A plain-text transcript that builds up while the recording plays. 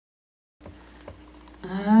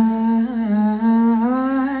I've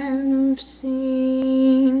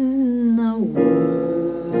seen the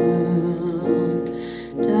world,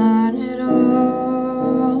 done it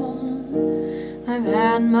all. I've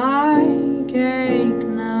had my cake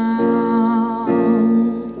now.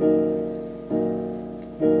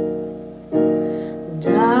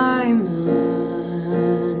 Diamonds,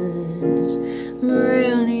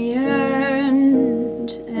 brilliant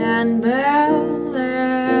and Bel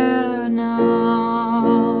Air now.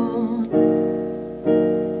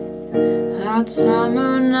 Hot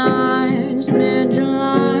summer nights,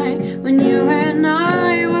 mid-July, when you and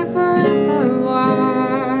I were forever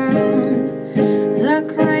wild. The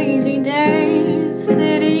crazy days,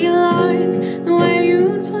 city lights, the way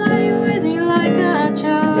you'd play with me like a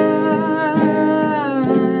child.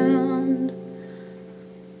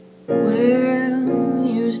 Will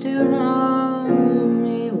you still love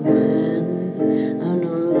me when I'm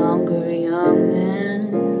no longer young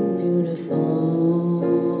and beautiful?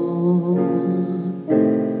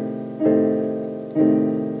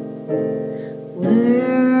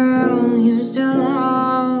 Will you still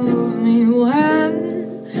love me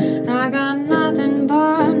when I got nothing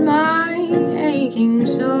but my aching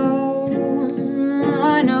soul?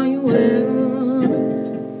 I know you will.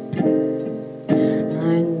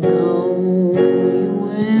 I know you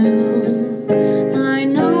will. I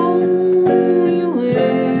know you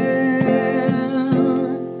will.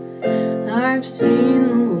 I've seen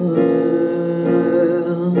the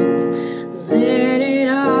world, lit it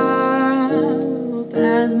up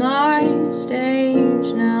as my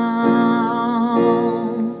stage now.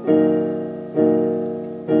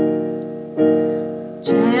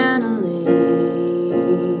 Channeling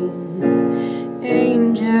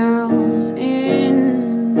angels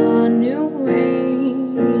in the new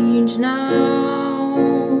age now.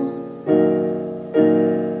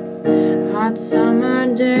 Hot summer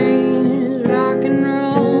days, rock and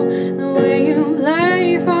roll, the way you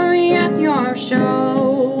play for me at your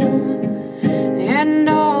show, and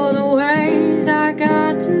all the ways I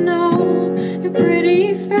got to know your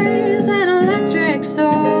pretty face and electric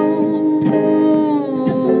soul.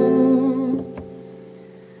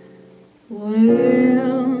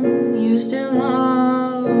 Will you still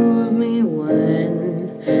love me when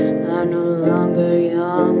I'm no longer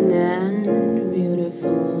young and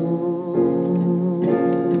beautiful?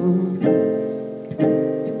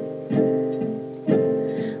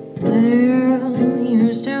 Will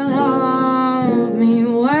you still love me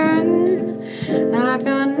when I've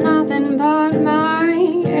got nothing but my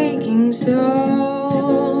aching soul?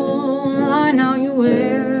 I know you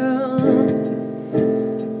will.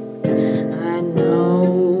 I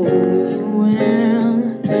know you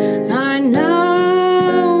will. I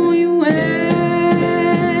know you will.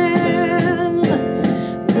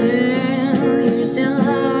 Will you still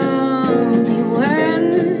love me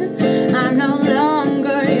when I'm no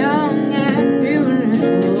longer young and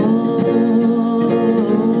beautiful?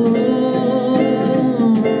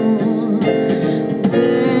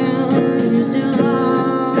 Will you still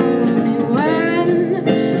love me when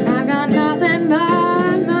I got nothing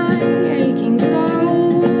but my aching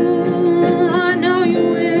soul? I know you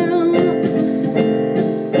will.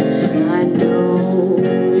 I know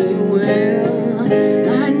you will.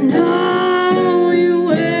 I know you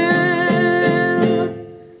will.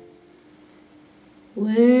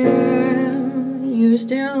 Will you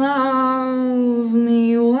still love